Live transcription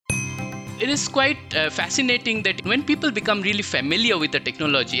it is quite fascinating that when people become really familiar with the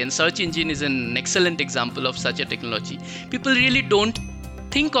technology, and search engine is an excellent example of such a technology, people really don't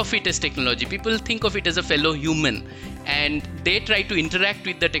think of it as technology. People think of it as a fellow human, and they try to interact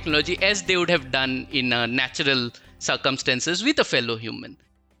with the technology as they would have done in natural circumstances with a fellow human.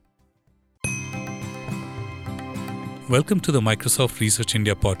 Welcome to the Microsoft Research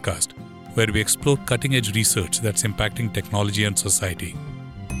India podcast, where we explore cutting-edge research that's impacting technology and society.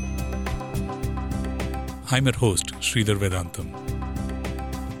 I'm your host, Sridhar Vedantam.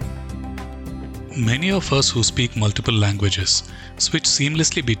 Many of us who speak multiple languages switch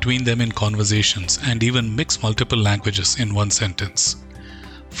seamlessly between them in conversations and even mix multiple languages in one sentence.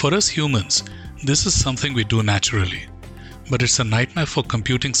 For us humans, this is something we do naturally, but it's a nightmare for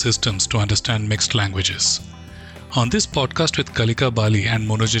computing systems to understand mixed languages. On this podcast with Kalika Bali and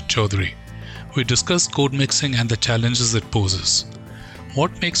Monojit Chaudhary, we discuss code mixing and the challenges it poses.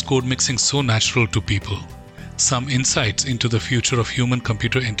 What makes code mixing so natural to people? Some insights into the future of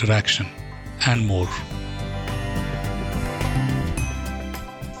human-computer interaction, and more.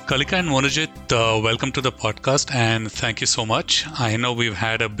 Kalika and Monojit, welcome to the podcast and thank you so much. I know we've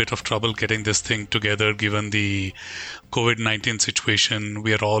had a bit of trouble getting this thing together given the COVID-19 situation.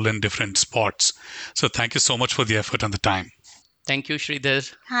 We are all in different spots. So thank you so much for the effort and the time. Thank you,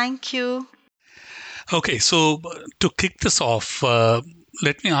 Sridhar. Thank you. Okay, so to kick this off,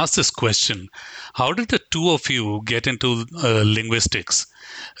 let me ask this question. How did the two of you get into linguistics?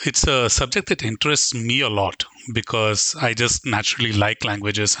 It's a subject that interests me a lot because I just naturally like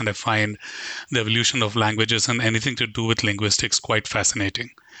languages and I find the evolution of languages and anything to do with linguistics quite fascinating.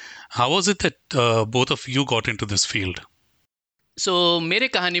 How was it that both of you got into this field? So, मेरे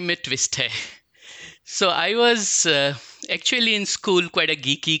कहानी में twist है. So I was actually in school quite a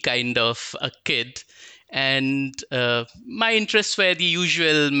geeky kind of a kid. And my interests were the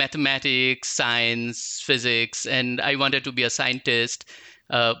usual mathematics, science, physics, and I wanted to be a scientist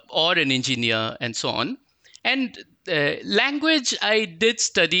or an engineer and so on. And language I did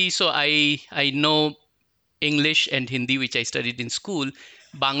study, so I know English and Hindi, which I studied in school.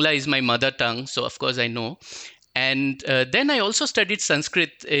 Bangla is my mother tongue, so of course I know. And then I also studied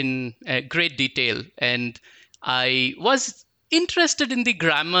Sanskrit in great detail. And I was interested in the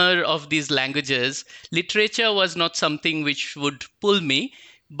grammar of these languages. Literature was not something which would pull me,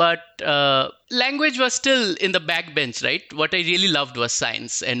 but language was still in the backbench, right? What I really loved was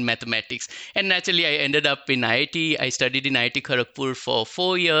science and mathematics. And naturally, I ended up in IIT. I studied in IIT Kharagpur for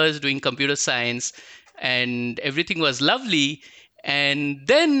 4 years doing computer science, and everything was lovely. And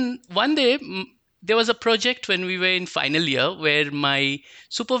then one day, there was a project when we were in final year where my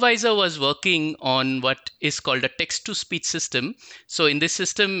supervisor was working on what is called a text-to-speech system. So in this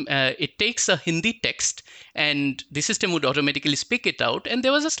system, it takes a Hindi text and the system would automatically speak it out. And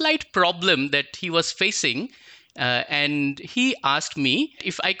there was a slight problem that he was facing. And he asked me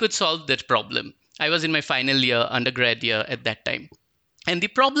if I could solve that problem. I was in my final year, undergrad year at that time. And the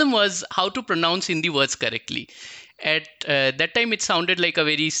problem was how to pronounce Hindi words correctly. At that time, it sounded like a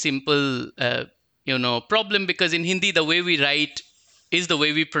very simple problem, because in Hindi, the way we write is the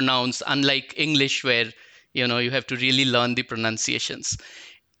way we pronounce, unlike English where, you have to really learn the pronunciations.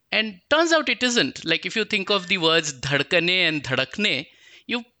 And turns out it isn't. Like if you think of the words dhadkane and dhadakne,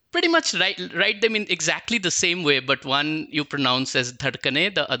 you pretty much write them in exactly the same way, but one you pronounce as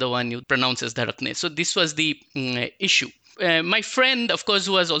dhadkane, the other one you pronounce as dhadakne. So this was the issue. My friend, of course,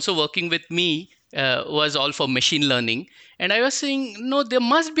 who was also working with me, was all for machine learning. And I was saying, no, there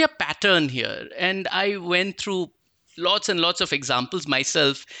must be a pattern here. And I went through lots and lots of examples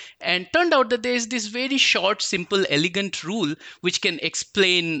myself and turned out that there is this very short, simple, elegant rule which can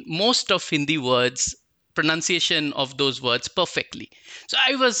explain most of Hindi words, pronunciation of those words perfectly. So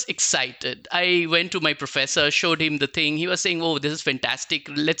I was excited. I went to my professor, showed him the thing. He was saying, oh, this is fantastic.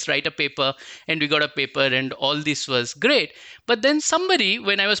 Let's write a paper. And we got a paper and all this was great. But then somebody,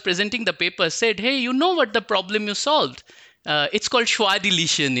 when I was presenting the paper, said, hey, you know what the problem you solved? It's called schwa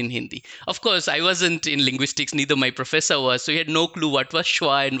deletion in Hindi. Of course, I wasn't in linguistics, neither my professor was, so he had no clue what was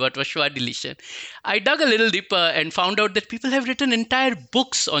schwa and what was schwa deletion. I dug a little deeper and found out that people have written entire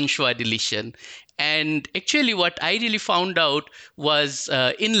books on schwa deletion. And actually what I really found out was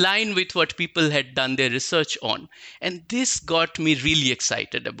in line with what people had done their research on. And this got me really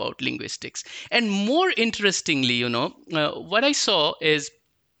excited about linguistics. And more interestingly, what I saw is,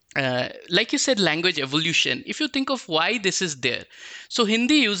 like you said, language evolution. If you think of why this is there. So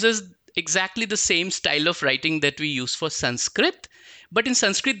Hindi uses exactly the same style of writing that we use for Sanskrit, But in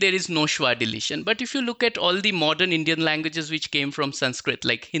Sanskrit, there is no schwa deletion. But if you look at all the modern Indian languages which came from Sanskrit,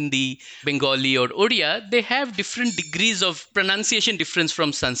 like Hindi, Bengali, or Odia, they have different degrees of pronunciation difference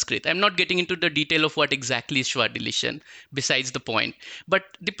from Sanskrit. I'm not getting into the detail of what exactly is schwa deletion, besides the point. But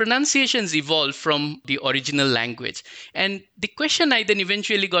the pronunciations evolve from the original language. And the question I then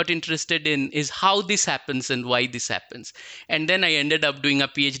eventually got interested in is how this happens and why this happens. And then I ended up doing a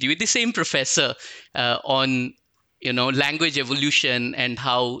PhD with the same professor on language evolution and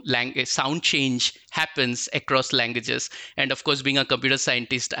how sound change happens across languages. And of course, being a computer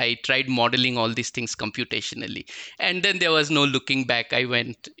scientist, I tried modeling all these things computationally. And then there was no looking back. I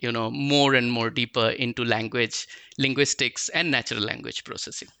went, more and more deeper into language, linguistics, and natural language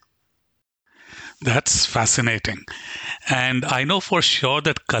processing. That's fascinating. And I know for sure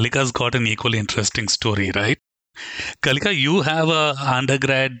that Kalika's got an equally interesting story, right? Kalika, you have an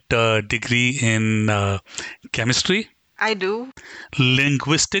undergrad degree in chemistry. I do.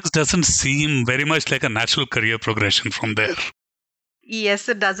 Linguistics doesn't seem very much like a natural career progression from there. Yes,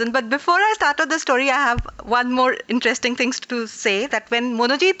 it doesn't. But before I start with the story, I have one more interesting thing to say, that when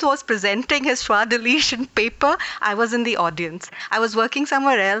Monojit was presenting his schwa deletion paper, I was in the audience. I was working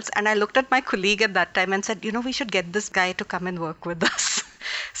somewhere else, and I looked at my colleague at that time and said, we should get this guy to come and work with us.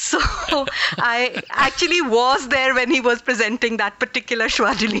 So I actually was there when he was presenting that particular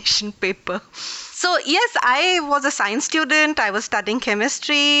schwa deletion paper. So yes, I was a science student. I was studying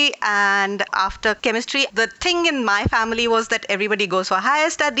chemistry. And after chemistry, the thing in my family was that everybody goes for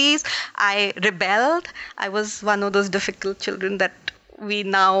higher studies. I rebelled. I was one of those difficult children that we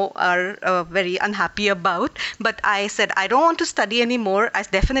now are very unhappy about. But I said, I don't want to study anymore. I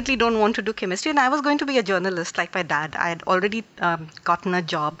definitely don't want to do chemistry. And I was going to be a journalist like my dad. I had already gotten a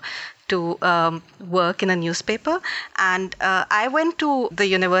job to work in a newspaper. And I went to the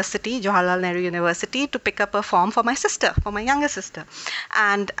university, Jawaharlal Nehru University, to pick up a form for my sister, for my younger sister.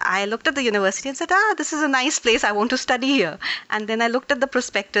 And I looked at the university and said, this is a nice place. I want to study here. And then I looked at the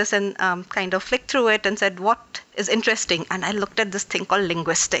prospectus and kind of flicked through it and said, what is interesting? And I looked at this thing called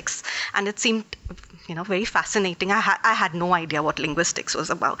linguistics. And it seemed very fascinating. I had no idea what linguistics was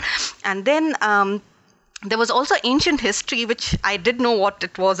about. And then there was also ancient history, which I did know what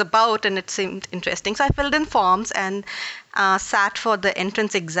it was about, and it seemed interesting. So I filled in forms and sat for the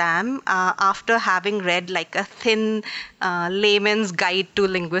entrance exam after having read like a thin layman's guide to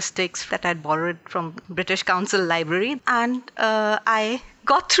linguistics that I'd borrowed from British Council Library. And I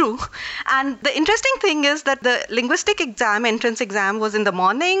got through. And the interesting thing is that the linguistic exam, entrance exam, was in the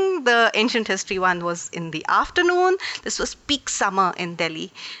morning. The ancient history one was in the afternoon. This was peak summer in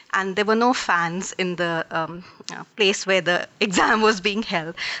Delhi. And there were no fans in the place where the exam was being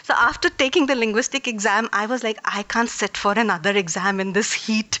held. So after taking the linguistic exam, I was like, I can't sit for another exam in this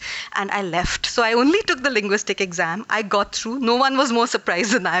heat. And I left. So I only took the linguistic exam. I got through. No one was more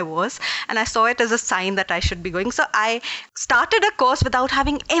surprised than I was. And I saw it as a sign that I should be going. So I started a course without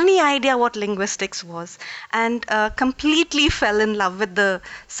having any idea what linguistics was, and completely fell in love with the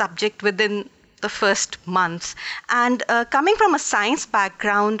subject within the first months. And coming from a science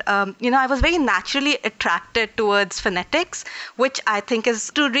background, I was very naturally attracted towards phonetics, which I think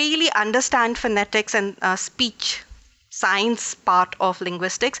is to really understand phonetics and speech science part of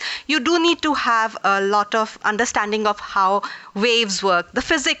linguistics, you do need to have a lot of understanding of how waves work, the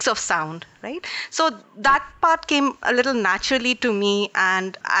physics of sound, right? So that part came a little naturally to me,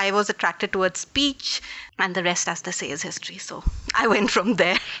 and I was attracted towards speech, and the rest, as they say, is history. So I went from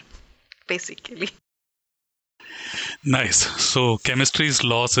there, basically. Nice. So chemistry's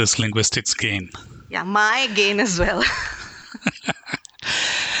loss is linguistics' gain. Yeah, my gain as well.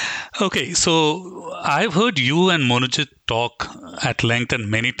 Okay, so I've heard you and Monojit talk at length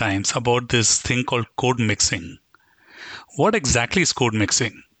and many times about this thing called code mixing. What exactly is code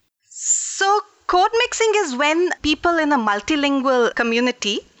mixing? So code mixing is when people in a multilingual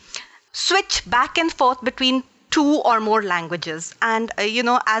community switch back and forth between two or more languages. And,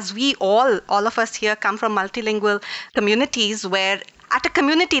 as we all of us here come from multilingual communities where at a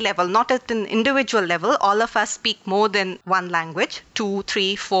community level, not at an individual level, all of us speak more than one language, 2,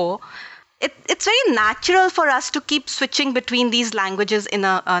 3, 4. It's very natural for us to keep switching between these languages in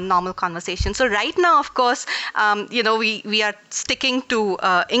a normal conversation. So right now, of course, we are sticking to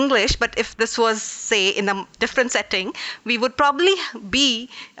English, but if this was, say, in a different setting, we would probably be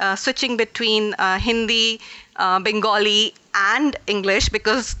switching between Hindi, Bengali, and English,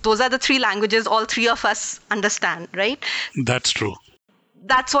 because those are the three languages all three of us understand, right? That's true.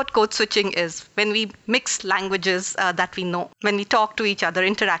 That's what code switching is, when we mix languages that we know, when we talk to each other,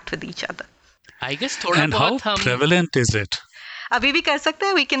 interact with each other. I guess and how prevalent is it? Abhi bhi kar sakte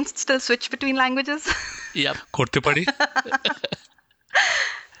hai, we can still switch between languages. Yep. Korte padi?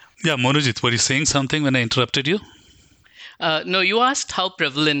 Yeah, Monojit, were you saying something when I interrupted you? No, you asked how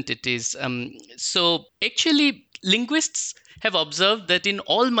prevalent it is. So, actually, linguists have observed that in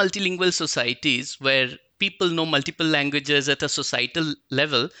all multilingual societies where people know multiple languages at a societal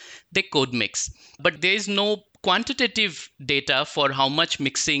level, they code mix. But there is no quantitative data for how much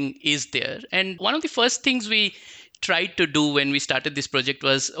mixing is there. And one of the first things we tried to do when we started this project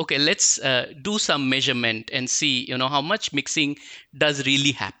was, okay, let's do some measurement and see, how much mixing does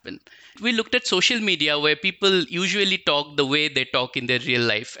really happen. We looked at social media where people usually talk the way they talk in their real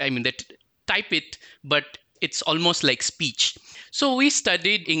life. I mean, they type it, but it's almost like speech. So we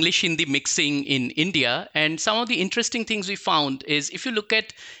studied English Hindi mixing in India, and some of the interesting things we found is if you look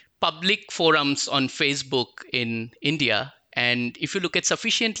at public forums on Facebook in India, and if you look at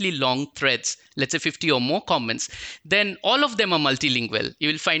sufficiently long threads, let's say 50 or more comments, then all of them are multilingual. You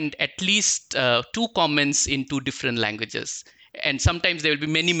will find at least two comments in two different languages. And sometimes there will be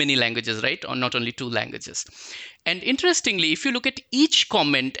many, many languages, right? Or not only two languages. And interestingly, if you look at each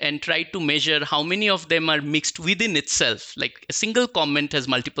comment and try to measure how many of them are mixed within itself, like a single comment has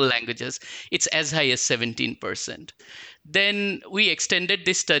multiple languages, it's as high as 17%. Then we extended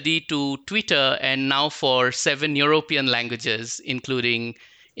this study to Twitter, and now for 7 European languages, including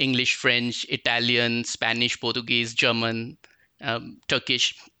English, French, Italian, Spanish, Portuguese, German,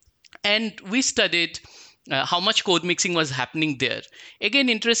 Turkish. And we studied how much code mixing was happening there. Again,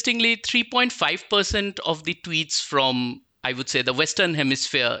 interestingly, 3.5% of the tweets from, I would say, the Western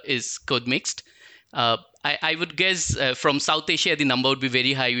Hemisphere is code mixed. I would guess from South Asia, the number would be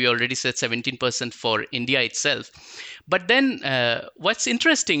very high. We already said 17% for India itself. But then what's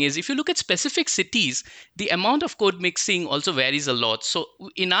interesting is if you look at specific cities, the amount of code mixing also varies a lot. So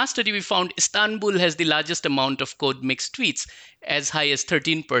in our study, we found Istanbul has the largest amount of code mixed tweets, as high as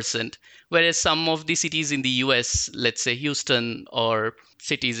 13%, whereas some of the cities in the US, let's say Houston or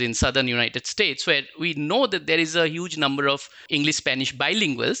cities in southern United States, where we know that there is a huge number of English-Spanish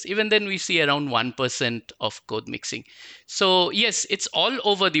bilinguals, even then we see around 1% of code mixing. So yes, it's all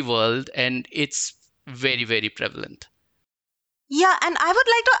over the world and it's very, very prevalent. Yeah, and I would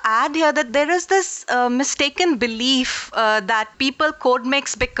like to add here that there is this mistaken belief that people code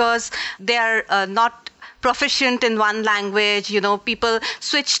mix because they are not proficient in one language. People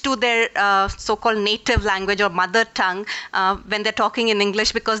switch to their so-called native language or mother tongue when they're talking in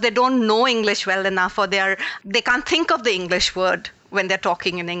English because they don't know English well enough, or they can't think of the English word when they're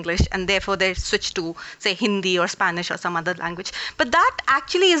talking in English, and therefore they switch to, say, Hindi or Spanish or some other language. But that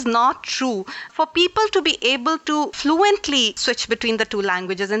actually is not true. For people to be able to fluently switch between the two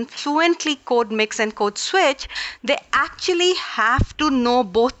languages and fluently code mix and code switch, they actually have to know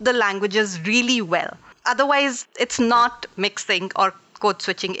both the languages really well. Otherwise, it's not mixing or code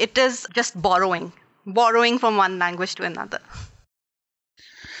switching. It is just borrowing from one language to another.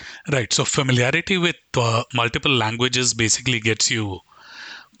 Right. So familiarity with multiple languages basically gets you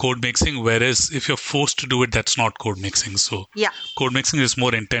code mixing, whereas if you're forced to do it, that's not code mixing. So yeah, code mixing is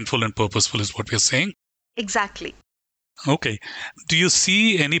more intentful and purposeful is what we're saying. Exactly. Okay. Do you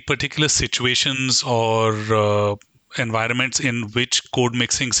see any particular situations or environments in which code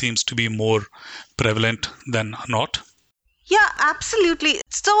mixing seems to be more prevalent than not? Yeah, absolutely.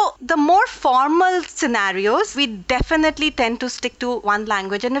 So the more formal scenarios, we definitely tend to stick to one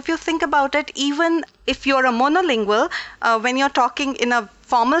language. And if you think about it, even if you're a monolingual, when you're talking in a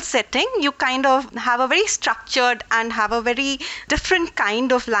formal setting, you kind of have a very structured and have a very different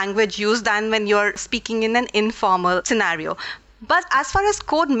kind of language used than when you're speaking in an informal scenario. But as far as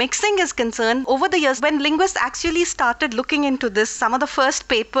code mixing is concerned, over the years, when linguists actually started looking into this, some of the first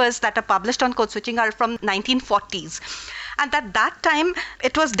papers that are published on code switching are from 1940s. And at that time,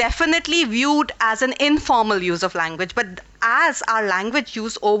 it was definitely viewed as an informal use of language. But as our language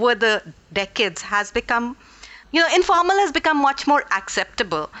use over the decades has become, informal has become much more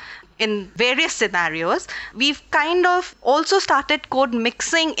acceptable in various scenarios, we've kind of also started code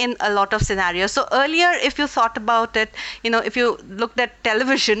mixing in a lot of scenarios. So earlier, if you thought about it, if you looked at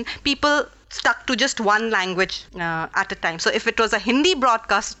television, people stuck to just one language at a time. So if it was a Hindi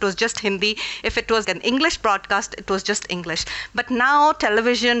broadcast, it was just Hindi. If it was an English broadcast, it was just English. But now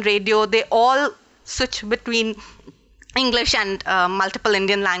television, radio, they all switch between English and multiple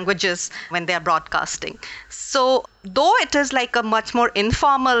Indian languages when they are broadcasting. So though it is like a much more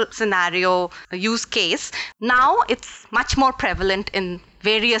informal scenario use case, now it's much more prevalent in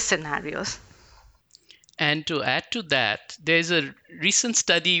various scenarios. And to add to that, there's a recent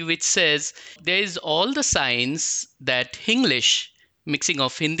study which says there is all the signs that Hinglish, mixing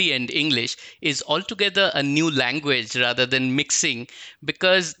of Hindi and English, is altogether a new language rather than mixing,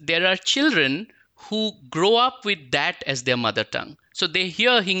 because there are children who grow up with that as their mother tongue. So they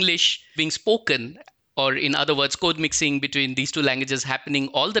hear English being spoken, or in other words, code mixing between these two languages happening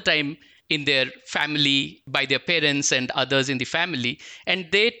all the time in their family by their parents and others in the family. And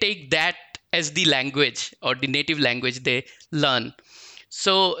they take that as the language or the native language they learn.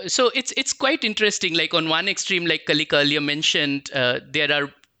 So it's quite interesting. Like on one extreme, like Kalika earlier mentioned, there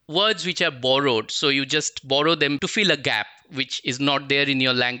are words which are borrowed. So you just borrow them to fill a gap which is not there in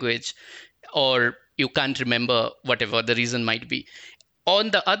your language, or you can't remember, whatever the reason might be.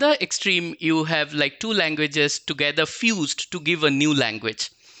 On the other extreme, you have like two languages together fused to give a new language.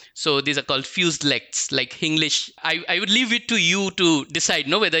 So these are called fused lects, like English. I would leave it to you to decide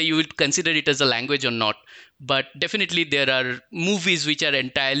whether you would consider it as a language or not. But definitely there are movies which are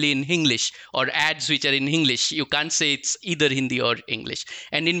entirely in English, or ads which are in English. You can't say it's either Hindi or English.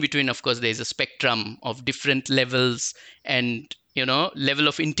 And in between, of course, there is a spectrum of different levels and, level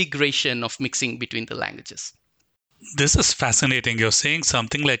of integration of mixing between the languages. This is fascinating. You're saying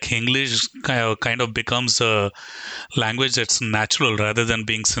something like English kind of becomes a language that's natural rather than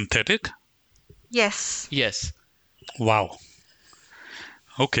being synthetic? Yes. Yes. Wow.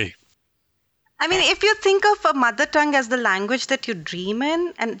 Okay. I mean, if you think of a mother tongue as the language that you dream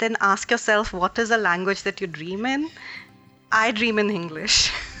in, and then ask yourself, what is a language that you dream in? I dream in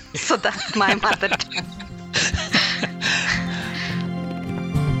English. So that's my mother tongue.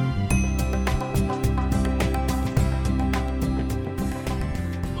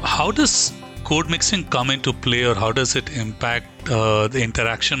 How does code mixing come into play, or how does it impact the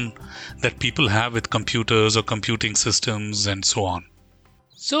interaction that people have with computers or computing systems and so on?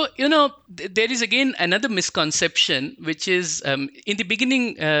 So, there is again another misconception, which is in the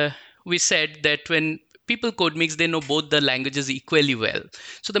beginning, we said that when people code mix, they know both the languages equally well.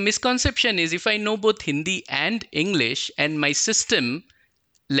 So the misconception is, if I know both Hindi and English, and my system,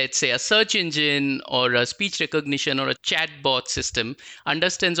 let's say a search engine or a speech recognition or a chatbot system,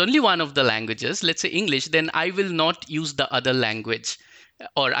 understands only one of the languages, let's say English, then I will not use the other language,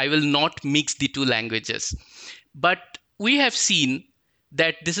 or I will not mix the two languages. But we have seen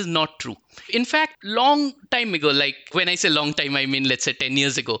that this is not true. In fact, long time ago, like when I say long time, I mean, let's say 10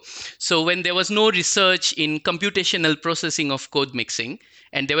 years ago. So when there was no research in computational processing of code mixing,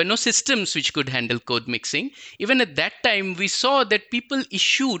 and there were no systems which could handle code mixing, even at that time, we saw that people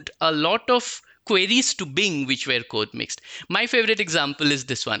issued a lot of queries to Bing which were code mixed. My favorite example is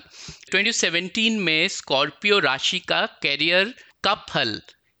this one. 2017 में Scorpio राशि का career कब हल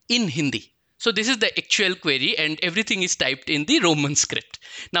in Hindi. So this is the actual query, and everything is typed in the Roman script.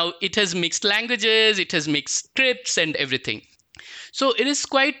 Now it has mixed languages, it has mixed scripts and everything. So it is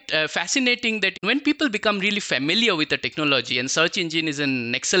quite fascinating that when people become really familiar with the technology, and search engine is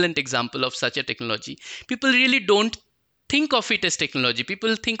an excellent example of such a technology, people really don't think of it as technology.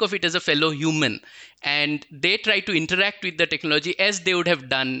 People think of it as a fellow human, and they try to interact with the technology as they would have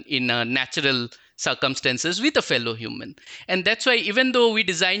done in a natural circumstances with a fellow human. And that's why even though we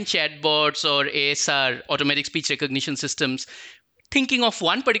design chatbots or ASR, automatic speech recognition systems, thinking of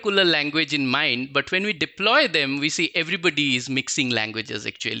one particular language in mind, but when we deploy them, we see everybody is mixing languages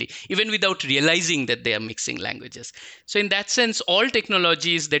actually, even without realizing that they are mixing languages. So in that sense, all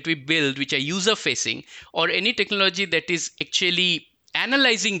technologies that we build, which are user-facing, or any technology that is actually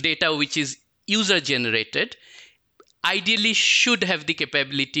analyzing data which is user-generated, ideally should have the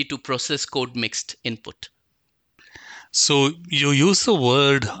capability to process code mixed input. So you use the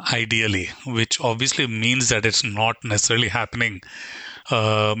word ideally, which obviously means that it's not necessarily happening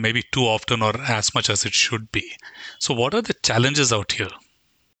maybe too often or as much as it should be. So what are the challenges out here?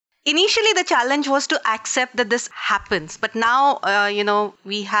 Initially, the challenge was to accept that this happens. But now,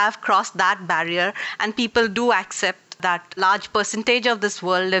 we have crossed that barrier, and people do accept that large percentage of this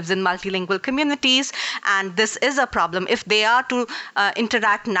world lives in multilingual communities, and this is a problem. If they are to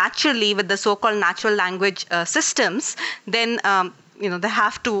interact naturally with the so-called natural language systems, then they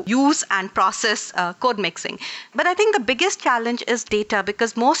have to use and process code mixing. But I think the biggest challenge is data,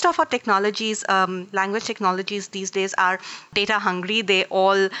 because most of our technologies, language technologies these days, are data hungry. They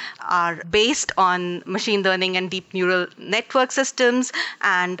all are based on machine learning and deep neural network systems,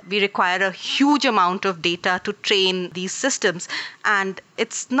 and we require a huge amount of data to train these systems. And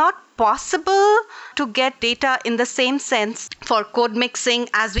it's not possible to get data in the same sense for code mixing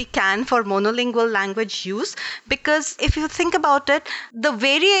as we can for monolingual language use, because if you think about it, the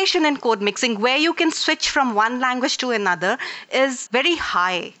variation in code mixing, where you can switch from one language to another, is very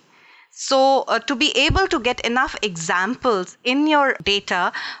high. So to be able to get enough examples in your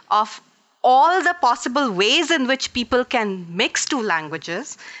data of all the possible ways in which people can mix two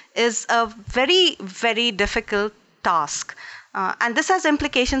languages is a very, very difficult task. And this has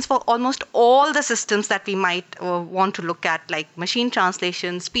implications for almost all the systems that we might want to look at, like machine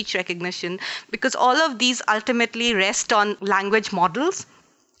translation, speech recognition, because all of these ultimately rest on language models.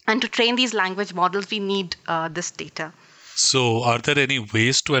 And to train these language models, we need this data. So, are there any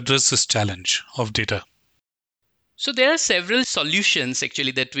ways to address this challenge of data? So there are several solutions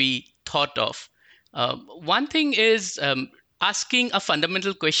actually that we thought of. One thing is asking a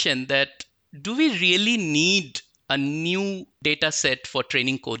fundamental question that do we really need a new data set for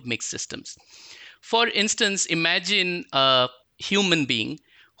training code mix systems? For instance, imagine a human being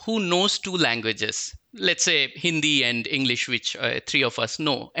who knows two languages, let's say Hindi and English, which three of us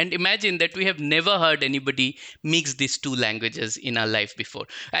know. And imagine that we have never heard anybody mix these two languages in our life before.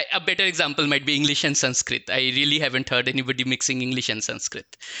 A better example might be English and Sanskrit. I really haven't heard anybody mixing English and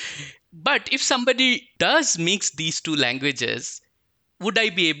Sanskrit. But if somebody does mix these two languages, would I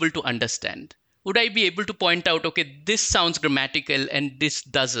be able to understand? Would I be able to point out, okay, this sounds grammatical and this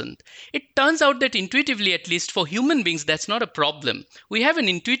doesn't? It turns out that intuitively, at least for human beings, that's not a problem. We have an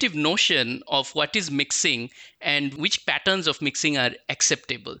intuitive notion of what is mixing and which patterns of mixing are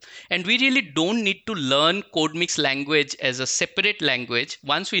acceptable. And we really don't need to learn code mix language as a separate language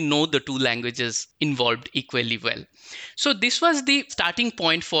once we know the two languages involved equally well. So this was the starting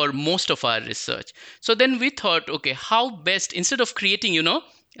point for most of our research. So then we thought, okay, how best, instead of creating,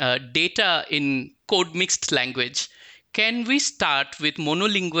 data in code mixed language, can we start with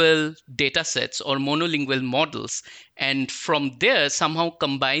monolingual data sets or monolingual models and from there somehow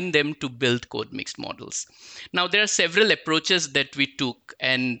combine them to build code mixed models? Now, there are several approaches that we took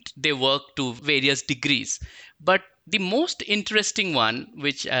and they work to various degrees. But the most interesting one,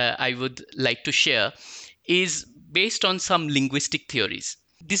 which I would like to share, is based on some linguistic theories.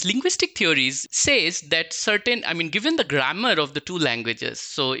 These linguistic theories says that given the grammar of the two languages,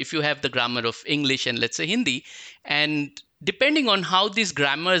 so if you have the grammar of English and let's say Hindi, and depending on how these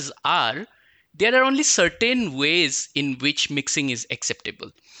grammars are, there are only certain ways in which mixing is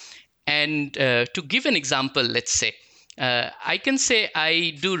acceptable. And to give an example, let's say, I can say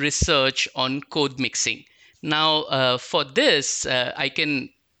I do research on code mixing. Now, for this, I can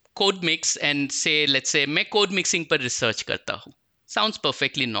code mix and say, let's say, मैं code mixing पर research करता हूँ. Sounds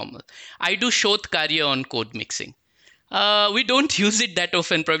perfectly normal. I do शोध कार्य on code mixing. We don't use it that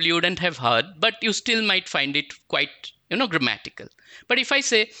often, probably you wouldn't have heard, but you still might find it quite, grammatical. But if I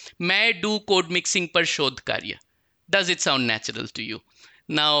say, मैं do code mixing पर शोध कार्य, does it sound natural to you?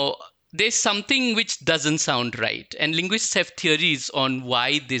 Now, there's something which doesn't sound right, and linguists have theories on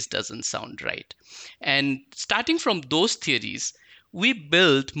why this doesn't sound right. And starting from those theories, we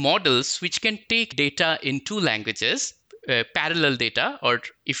build models which can take data in two languages, parallel data, or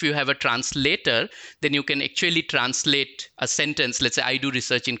if you have a translator, then you can actually translate a sentence. Let's say I do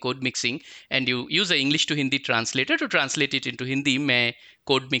research in code mixing and you use an English to Hindi translator to translate it into Hindi. मैं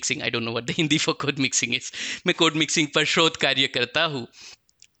code mixing, I don't know what the Hindi for code mixing is. मैं code mixing पर शोध कार्य करता हूँ.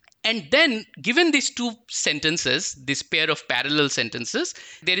 And then, given these two sentences, this pair of parallel sentences,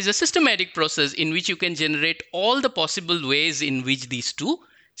 there is a systematic process in which you can generate all the possible ways in which these two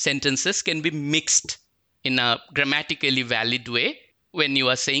sentences can be mixed in a grammatically valid way when you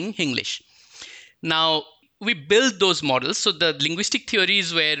are saying English. Now, we build those models. So the linguistic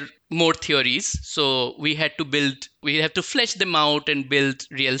theories were more theories. So we have to flesh them out and build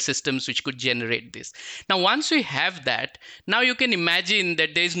real systems which could generate this. Now, once we have that, now you can imagine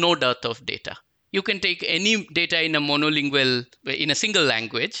that there is no dearth of data. You can take any data in a single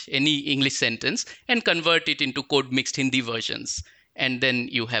language, any English sentence, and convert it into code mixed Hindi versions. And then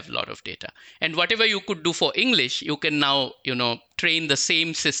you have a lot of data. And whatever you could do for English, you can now, train the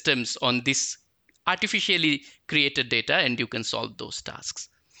same systems on this artificially created data, and you can solve those tasks.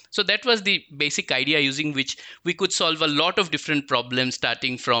 So that was the basic idea using which we could solve a lot of different problems,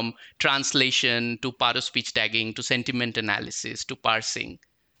 starting from translation to part-of-speech tagging to sentiment analysis to parsing.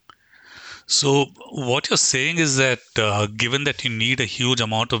 So what you're saying is that given that you need a huge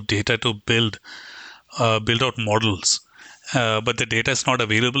amount of data to build out models, but the data is not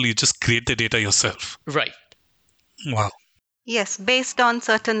available, you just create the data yourself. Right. Wow. Yes, based on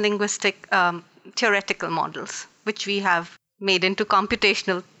certain linguistic theoretical models, which we have made into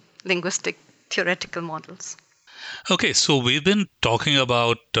computational linguistic theoretical models. Okay, so we've been talking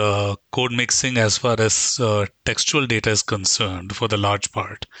about code mixing as far as textual data is concerned for the large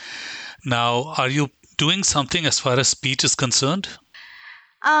part. Now, are you doing something as far as speech is concerned?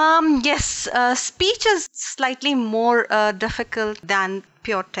 Yes, speech is slightly more difficult than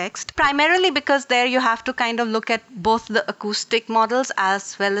pure text, primarily because there you have to kind of look at both the acoustic models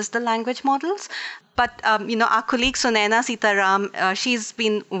as well as the language models. But, our colleague Sunaina Sitaram, she's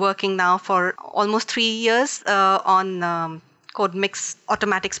been working now for almost 3 years on CodeMix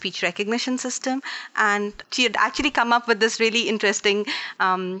automatic speech recognition system. And she had actually come up with this really interesting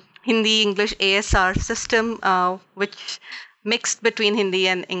Hindi English ASR system, which mixed between Hindi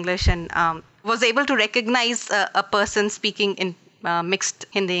and English, and was able to recognize a person speaking in mixed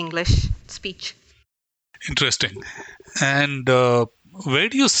Hindi English speech. Interesting. And where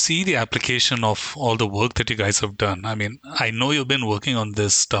do you see the application of all the work that you guys have done? I mean, I know you've been working on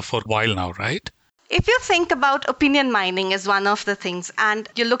this stuff for a while now, right? If you think about opinion mining is one of the things, and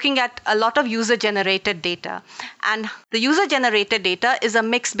you're looking at a lot of user-generated data, and the user-generated data is a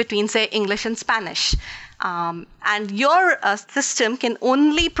mix between, say, English and Spanish. And your system can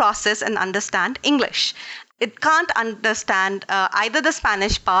only process and understand English. It can't understand either the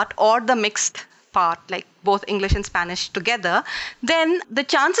Spanish part or the mixed part, like both English and Spanish together. Then the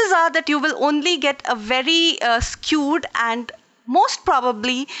chances are that you will only get a very skewed and most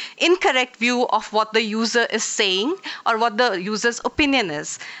probably incorrect view of what the user is saying or what the user's opinion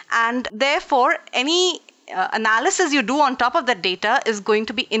is. And therefore, any analysis you do on top of that data is going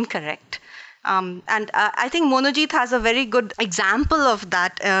to be incorrect. And I think Monojit has a very good example of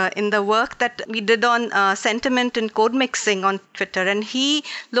that in the work that we did on sentiment and code mixing on Twitter. And he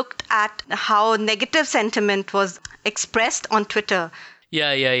looked at how negative sentiment was expressed on Twitter.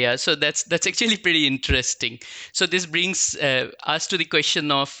 Yeah. So that's actually pretty interesting. So this brings us to the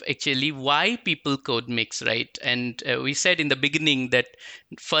question of actually why people code mix, right? And we said in the beginning that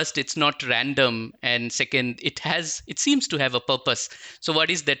first, it's not random, and second, it seems to have a purpose. So what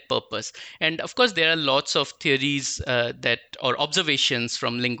is that purpose? And of course, there are lots of theories or observations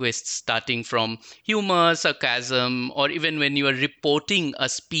from linguists, starting from humor, sarcasm, or even when you are reporting a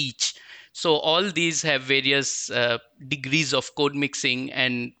speech. So all these have various degrees of code mixing,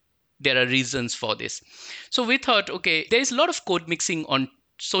 and there are reasons for this. So we thought, okay, there is a lot of code mixing on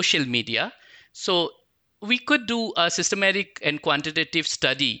social media. So we could do a systematic and quantitative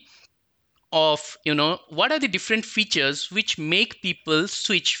study of, what are the different features which make people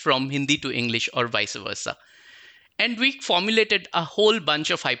switch from Hindi to English or vice versa. And we formulated a whole bunch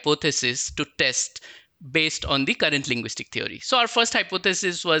of hypotheses to test based on the current linguistic theory. So our first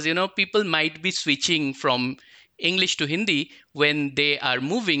hypothesis was, people might be switching from English to Hindi when they are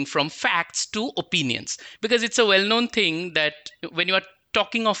moving from facts to opinions. Because it's a well-known thing that when you are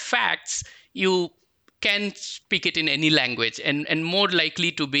talking of facts, you can speak it in any language and more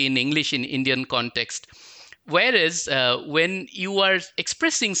likely to be in English in Indian context. Whereas when you are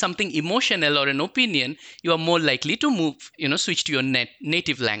expressing something emotional or an opinion, you are more likely to switch to your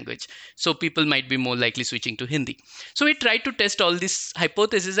native language. So people might be more likely switching to Hindi. So we tried to test all these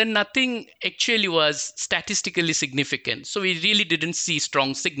hypotheses, and nothing actually was statistically significant. So we really didn't see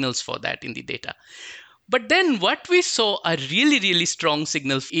strong signals for that in the data. But then what we saw are really, really strong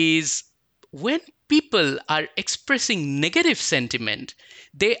signals is when people are expressing negative sentiment,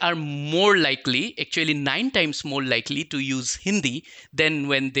 they are more likely, actually 9 times more likely to use Hindi than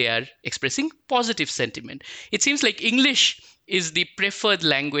when they are expressing positive sentiment. It seems like English is the preferred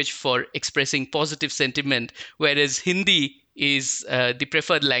language for expressing positive sentiment, whereas Hindi is the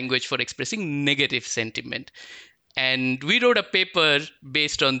preferred language for expressing negative sentiment. And we wrote a paper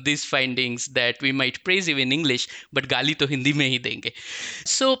based on these findings that we might praise you in English, but gali to Hindi mein hi denge.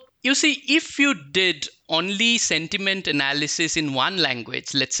 So you see, if you did only sentiment analysis in one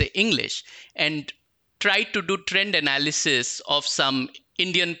language, let's say English, and tried to do trend analysis of some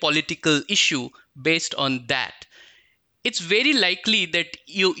Indian political issue based on that, it's very likely that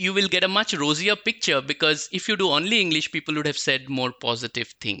you will get a much rosier picture, because if you do only English, people would have said more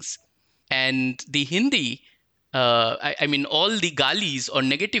positive things. And the Hindi, all the galis or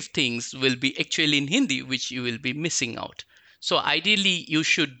negative things will be actually in Hindi, which you will be missing out. So ideally, you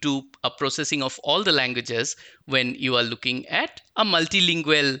should do a processing of all the languages when you are looking at a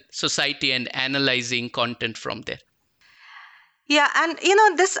multilingual society and analyzing content from there. Yeah, and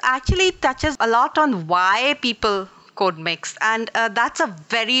this actually touches a lot on why people code mix, and that's a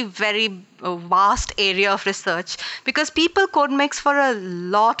very, very vast area of research, because people code mix for a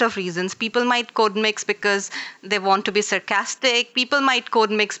lot of reasons. People might code mix because they want to be sarcastic. People might code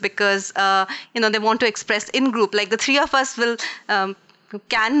mix because they want to express in group. Like the three of us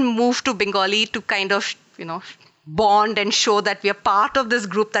can move to Bengali to kind of bond and show that we are part of this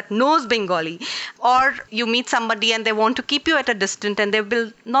group that knows Bengali. Or you meet somebody and they want to keep you at a distance and they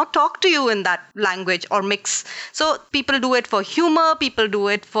will not talk to you in that language or mix. So people do it for humor, people do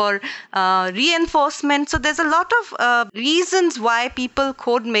it for reinforcement. So there's a lot of reasons why people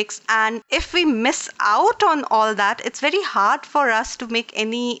code mix. And if we miss out on all that, it's very hard for us to make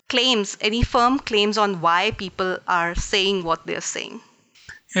any claims, any firm claims on why people are saying what they're saying.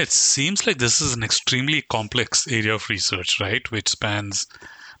 It seems like this is an extremely complex area of research, right? Which spans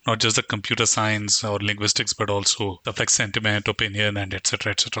not just the computer science or linguistics, but also stuff like sentiment, opinion, and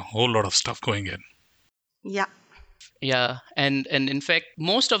etc., etc. A whole lot of stuff going in. Yeah. Yeah, and in fact,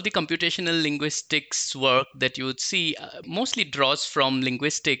 most of the computational linguistics work that you would see mostly draws from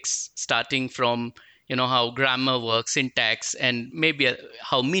linguistics, starting from how grammar works, syntax, and maybe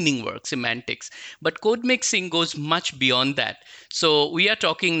how meaning works, semantics. But code mixing goes much beyond that. So we are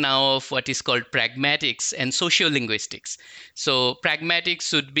talking now of what is called pragmatics and sociolinguistics. So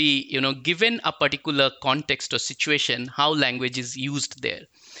pragmatics would be, given a particular context or situation, how language is used there.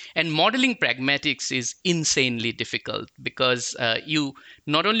 And modeling pragmatics is insanely difficult because you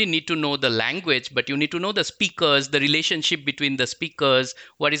not only need to know the language, but you need to know the speakers, the relationship between the speakers,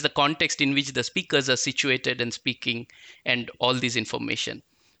 what is the context in which the speakers are situated and speaking, and all this information.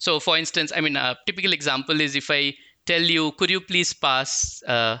 So, for instance, a typical example is if I tell you, could you please pass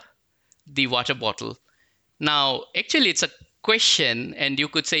the water bottle? Now, actually, it's a question, and you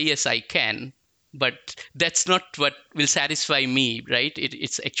could say, yes, I can, but that's not what will satisfy me, right?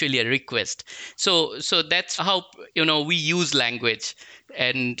 It's actually a request. So that's how we use language,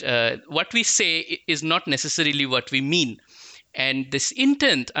 and what we say is not necessarily what we mean. And this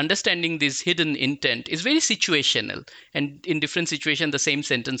intent, understanding this hidden intent, is very situational. And in different situations, the same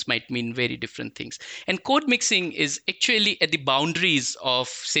sentence might mean very different things. And code mixing is actually at the boundaries of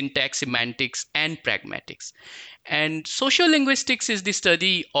syntax, semantics, and pragmatics. And sociolinguistics is the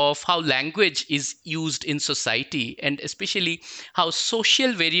study of how language is used in society, and especially how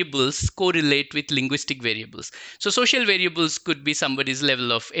social variables correlate with linguistic variables. So social variables could be somebody's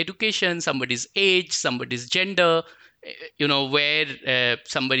level of education, somebody's age, somebody's gender, where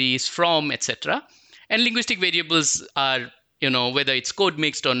somebody is from, etc. And linguistic variables are, whether it's code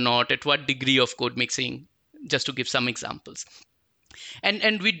mixed or not, at what degree of code mixing, just to give some examples.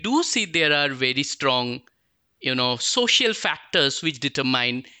 And we do see there are very strong, social factors which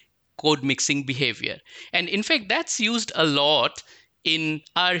determine code mixing behavior. And in fact, that's used a lot in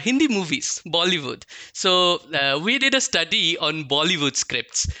our Hindi movies, Bollywood. So we did a study on Bollywood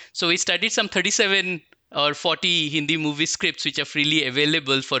scripts. So we studied some 37 or 40 Hindi movie scripts which are freely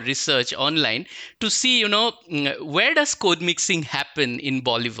available for research online to see, where does code mixing happen in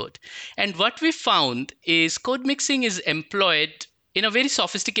Bollywood? And what we found is code mixing is employed in a very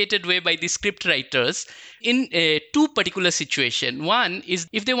sophisticated way by the script writers in two particular situations. One is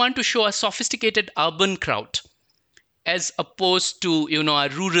if they want to show a sophisticated urban crowd as opposed to, a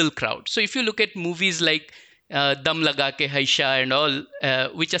rural crowd. So if you look at movies like Dam Laga Ke Haisha and all,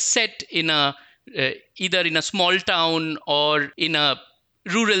 which are set in either in a small town or in a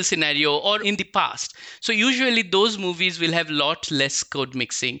rural scenario or in the past. So usually those movies will have lot less code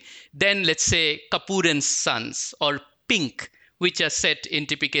mixing than, let's say, Kapoor and Sons or Pink, which are set in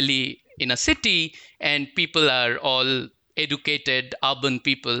typically in a city and people are all educated urban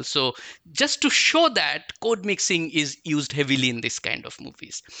people. So just to show that code mixing is used heavily in this kind of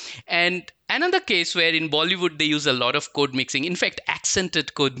movies. And another case where in Bollywood they use a lot of code mixing, in fact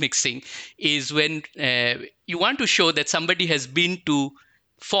accented code mixing, is when you want to show that somebody has been to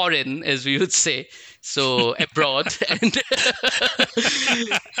foreign, as we would say, so abroad,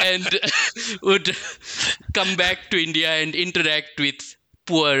 and would come back to India and interact with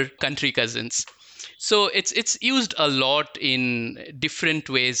poor country cousins. So it's used a lot in different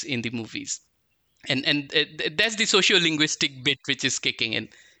ways in the movies, and that's the sociolinguistic bit which is kicking in.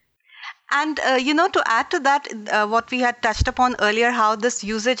 And, to add to that, what we had touched upon earlier, how this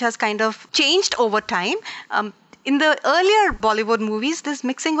usage has kind of changed over time. In the earlier Bollywood movies, this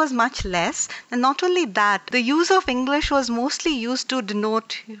mixing was much less. And not only that, the use of English was mostly used to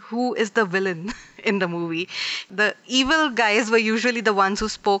denote who is the villain in the movie. The evil guys were usually the ones who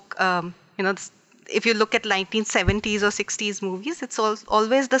spoke, if you look at 1970s or 60s movies, it's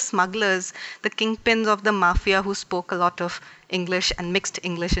always the smugglers, the kingpins of the mafia who spoke a lot of English and mixed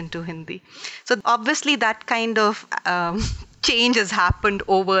English into Hindi. So obviously that kind of change has happened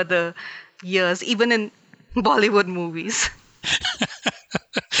over the years, even in Bollywood movies.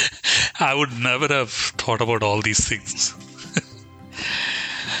 I would never have thought about all these things.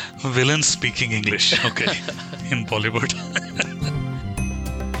 Villains speaking English, okay, in Bollywood.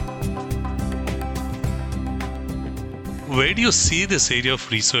 Where do you see this area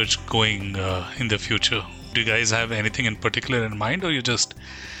of research going in the future? Do you guys have anything in particular in mind, or you're just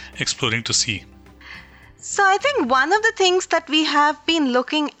exploring to see? So I think one of the things that we have been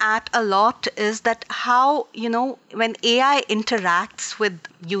looking at a lot is that how, when AI interacts with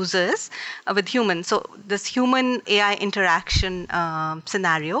users, with humans, so this human AI interaction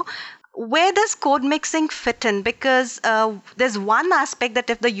scenario, where does code mixing fit in? Because there's one aspect that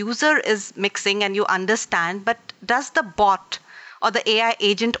if the user is mixing and you understand, but does the bot or the AI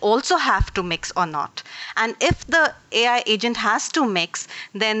agent also have to mix or not? And if the AI agent has to mix,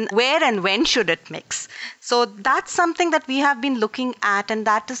 then where and when should it mix? So that's something that we have been looking at, and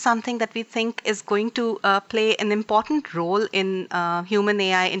that is something that we think is going to play an important role in human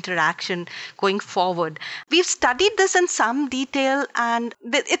AI interaction going forward. We've studied this in some detail, and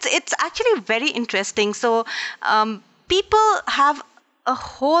it's actually very interesting. So people have a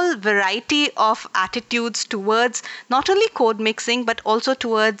whole variety of attitudes towards not only code mixing, but also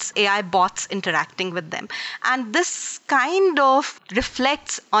towards AI bots interacting with them. And this kind of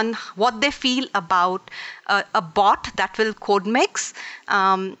reflects on what they feel about a bot that will code mix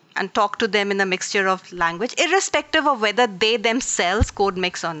and talk to them in a mixture of language, irrespective of whether they themselves code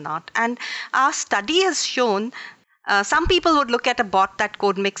mix or not. And our study has shown some people would look at a bot that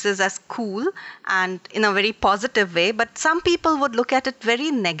code mixes as cool and in a very positive way, but some people would look at it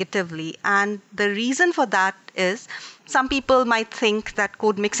very negatively. And the reason for that is some people might think that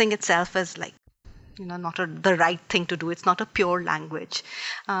code mixing itself is not the right thing to do. It's not a pure language.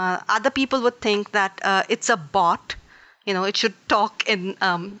 Other people would think that it's a bot. It should talk in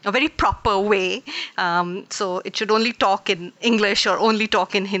a very proper way. So it should only talk in English or only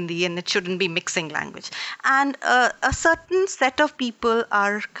talk in Hindi, and it shouldn't be mixing language. And a certain set of people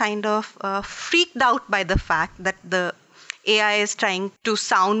are kind of freaked out by the fact that the AI is trying to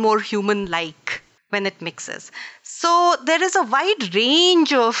sound more human-like when it mixes. So there is a wide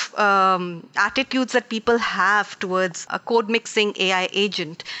range of attitudes that people have towards a code mixing AI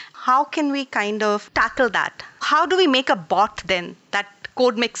agent. How can we kind of tackle that? How do we make a bot then that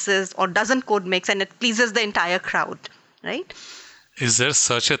code mixes or doesn't code mix and it pleases the entire crowd, right? Is there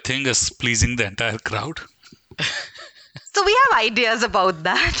such a thing as pleasing the entire crowd? So we have ideas about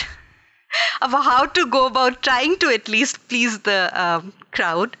that, about how to go about trying to at least please the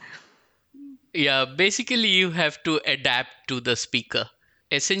crowd. Yeah, basically you have to adapt to the speaker.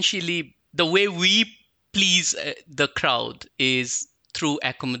 Essentially, the way we please the crowd is through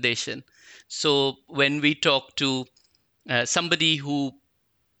accommodation. So when we talk to somebody who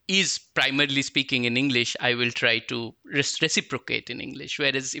is primarily speaking in English, I will try to reciprocate in English.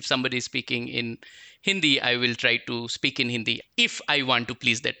 Whereas if somebody is speaking in Hindi, I will try to speak in Hindi if I want to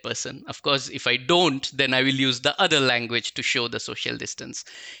please that person. Of course, if I don't, then I will use the other language to show the social distance.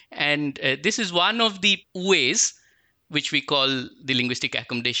 And this is one of the ways which we call the linguistic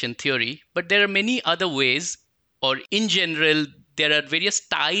accommodation theory. But there are many other ways, or in general, there are various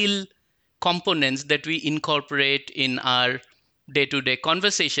style components that we incorporate in our day-to-day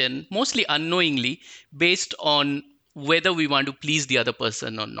conversation, mostly unknowingly, based on whether we want to please the other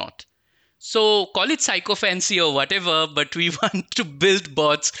person or not. So call it psychophancy or whatever, but we want to build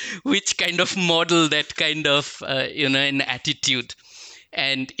bots which kind of model that kind of an attitude.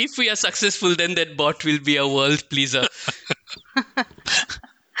 And if we are successful, then that bot will be a world pleaser.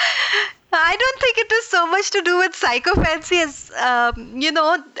 I don't think it is so much to do with psychophancy as,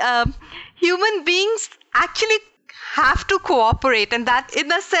 human beings actually have to cooperate, and that in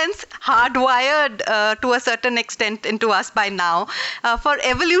a sense hardwired to a certain extent into us by now. For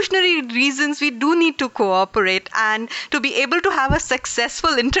evolutionary reasons, we do need to cooperate, and to be able to have a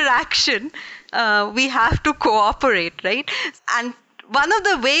successful interaction, we have to cooperate, right? And one of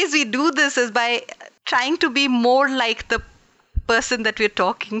the ways we do this is by trying to be more like the person that we're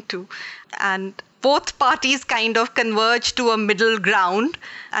talking to, and both parties kind of converge to a middle ground,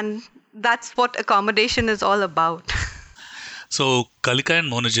 and that's what accommodation is all about. So, Kalika and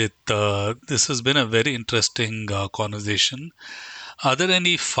Monojit, this has been a very interesting conversation. Are there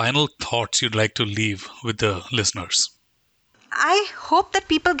any final thoughts you'd like to leave with the listeners? I hope that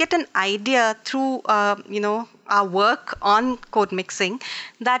people get an idea through, our work on code mixing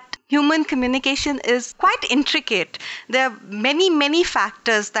that human communication is quite intricate. There are many, many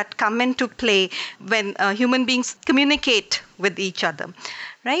factors that come into play when human beings communicate with each other,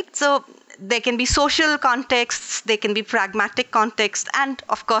 right? So there can be social contexts, there can be pragmatic contexts, and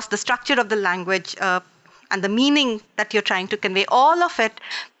of course the structure of the language and the meaning that you're trying to convey. All of it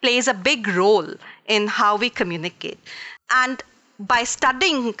plays a big role in how we communicate. And by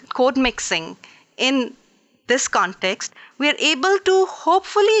studying code mixing in this context, we are able to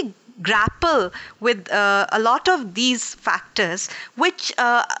hopefully grapple with a lot of these factors, which,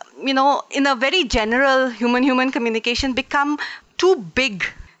 in a very general human-human communication become too big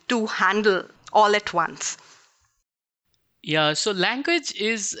to handle all at once. Yeah, so language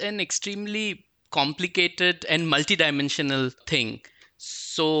is an extremely complicated and multidimensional thing.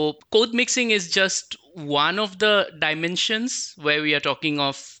 So code mixing is just one of the dimensions where we are talking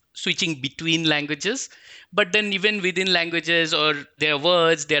of switching between languages. But then even within languages or their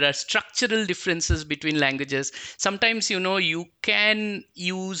words, there are structural differences between languages. Sometimes, you can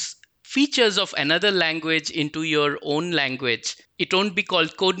use features of another language into your own language. It won't be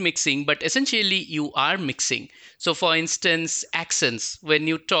called code mixing, but essentially you are mixing. So for instance, accents, when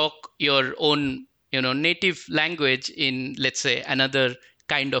you talk your own, native language in, let's say, another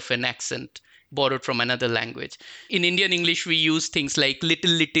kind of an accent borrowed from another language. In Indian English, we use things like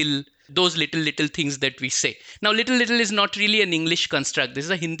little, those little things that we say. Now, little is not really an English construct. This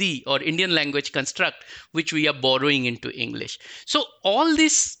is a Hindi or Indian language construct, which we are borrowing into English. So all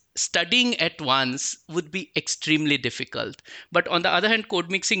this studying at once would be extremely difficult. But on the other hand, code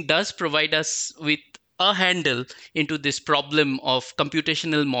mixing does provide us with a handle into this problem of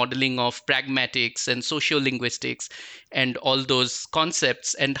computational modeling of pragmatics and sociolinguistics and all those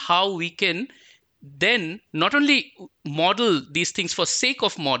concepts, and how we can then not only model these things for sake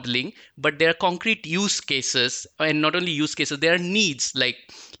of modeling, but there are concrete use cases, and not only use cases, there are needs. Like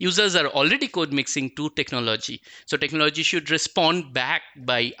users are already code mixing to technology. So technology should respond back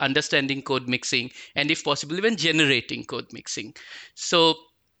by understanding code mixing, and if possible, even generating code mixing. So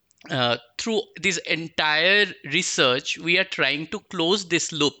through this entire research, we are trying to close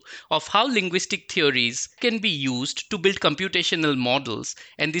this loop of how linguistic theories can be used to build computational models.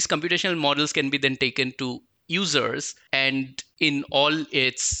 And these computational models can be then taken to users and in all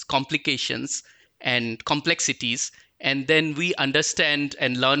its complications and complexities. And then we understand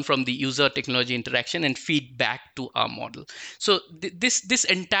and learn from the user-technology interaction and feed back to our model. So this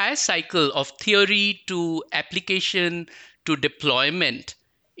entire cycle of theory to application to deployment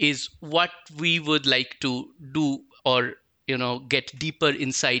is what we would like to do, or get deeper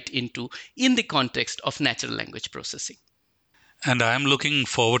insight into in the context of natural language processing. And I'm looking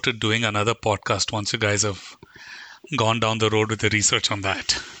forward to doing another podcast once you guys have gone down the road with the research on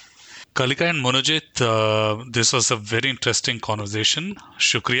that. Kalika and Monojit, this was a very interesting conversation.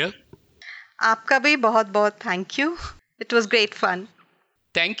 Shukriya. आपका भी बहुत thank you. It was great fun.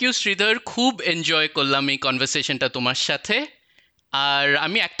 Thank you, Sridhar. খুব enjoy করলাম এই কনভারসেশনটা তোমার সাথে। আর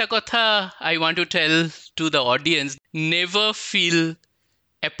আমি একটা কথা I want to tell to the audience, never feel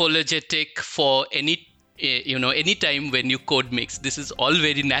apologetic for any time when you code mix. This is all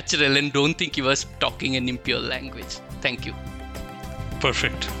very natural, and don't think you are talking an impure language. Thank you.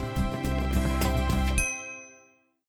 Perfect.